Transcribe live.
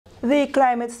The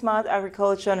Climate Smart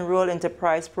Agriculture and Rural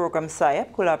Enterprise Program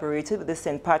SIAP collaborated with the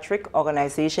St. Patrick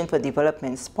Organization for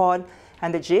Development SPOD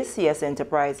and the JCS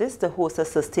Enterprises to host a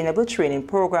sustainable training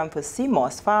program for sea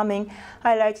moss farming,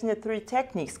 highlighting the 3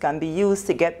 techniques can be used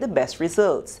to get the best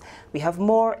results. We have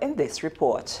more in this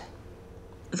report.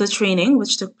 The training,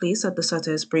 which took place at the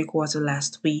Sutter's Breakwater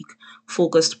last week,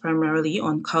 focused primarily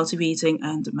on cultivating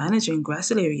and managing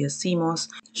gracillarian sea moss,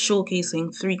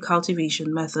 showcasing 3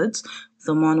 cultivation methods,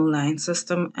 the monoline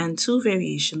system, and 2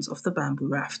 variations of the bamboo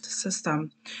raft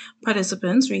system.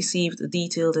 Participants received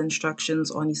detailed instructions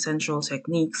on essential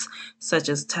techniques such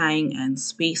as tying and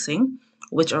spacing,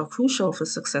 which are crucial for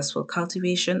successful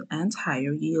cultivation and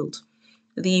higher yield.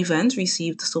 The event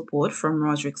received support from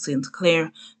Roderick St.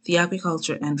 Clair, the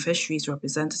Agriculture and Fisheries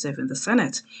representative in the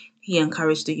Senate. He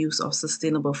encouraged the use of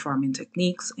sustainable farming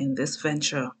techniques in this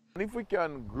venture. If we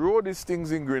can grow these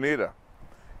things in Grenada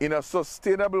in a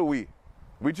sustainable way,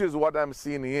 which is what I'm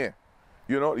seeing here,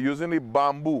 using the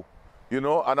bamboo, and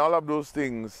all of those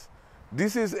things,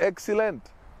 this is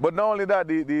excellent. But not only that,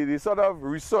 the sort of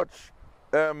research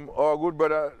our good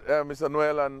brother Mr.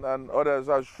 Noel and others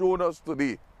have shown us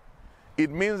today, it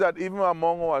means that even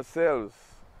among ourselves,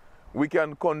 we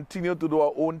can continue to do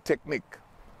our own technique.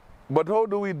 But how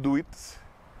do we do it?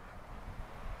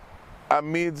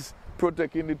 Amidst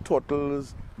protecting the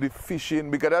turtles, the fishing,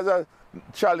 because those are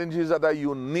challenges that are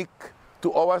unique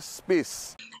to our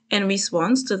space. In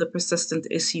response to the persistent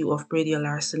issue of brachial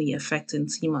larceny affecting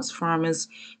sea moss farmers,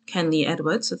 Kenley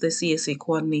Edwards, the CSA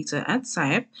coordinator at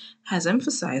SIAP, has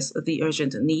emphasized the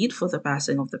urgent need for the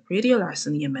passing of the Brachial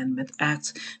Larceny Amendment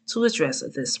Act to address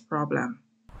this problem.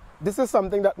 This is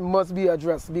something that must be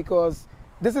addressed because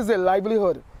this is a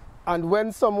livelihood, and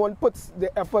when someone puts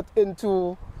the effort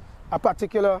into a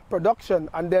particular production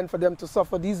and then for them to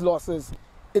suffer these losses,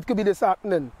 it could be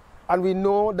disheartening. And we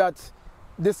know that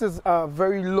this is a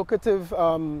very lucrative,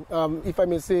 if I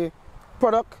may say,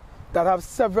 product that has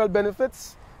several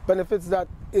benefits that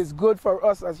is good for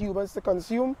us as humans to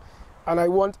consume, and I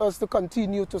want us to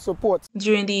continue to support.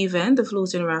 During the event, the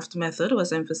floating raft method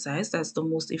was emphasized as the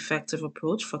most effective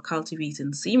approach for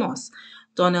cultivating sea moss.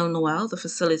 Donnell Noel, the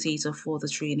facilitator for the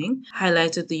training,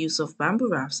 highlighted the use of bamboo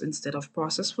rafts instead of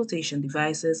process flotation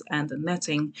devices and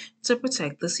netting to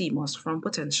protect the sea moss from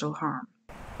potential harm.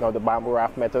 Now, the bamboo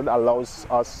raft method allows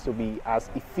us to be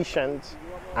as efficient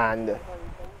and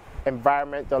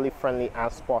environmentally friendly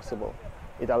as possible.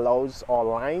 It allows our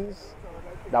lines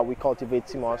that we cultivate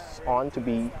sea moss on to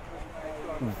be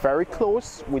very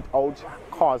close without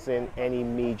causing any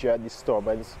major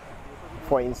disturbance.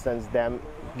 For instance, them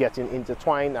getting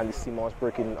intertwined and the sea moss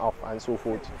breaking off and so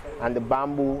forth. And the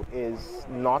bamboo is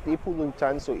not a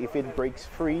pollutant, so if it breaks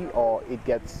free or it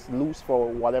gets loose for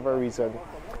whatever reason,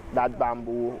 that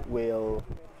bamboo will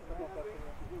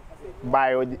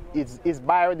is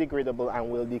biodegradable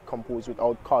and will decompose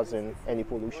without causing any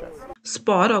pollution.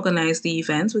 SPOD organized the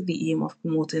event with the aim of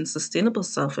promoting sustainable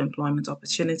self-employment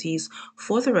opportunities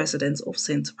for the residents of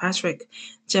St. Patrick.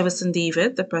 Jefferson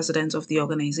David, the president of the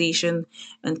organization,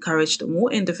 encouraged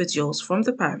more individuals from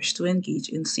the parish to engage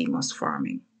in sea moss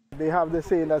farming. They have the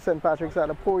saying that St. Patrick's are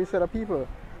the poorest set of people.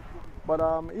 But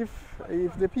if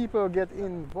the people get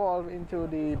involved into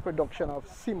the production of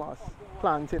sea moss,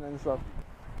 planting and stuff,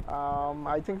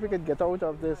 I think we could get out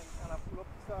of this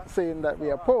saying that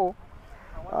we are poor,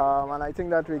 and I think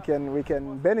that we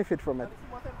can benefit from it.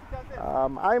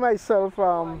 I myself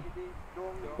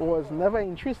was never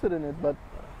interested in it, but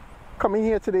coming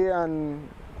here today and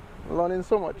learning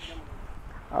so much.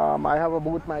 I have a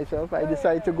boat myself. I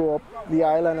decided to go up the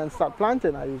island and start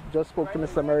planting. I just spoke to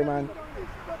Mr. Merriman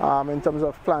in terms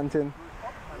of planting.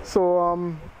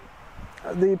 So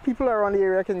the people around the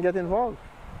area can get involved.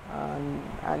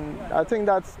 And I think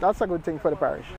that's a good thing for the parish.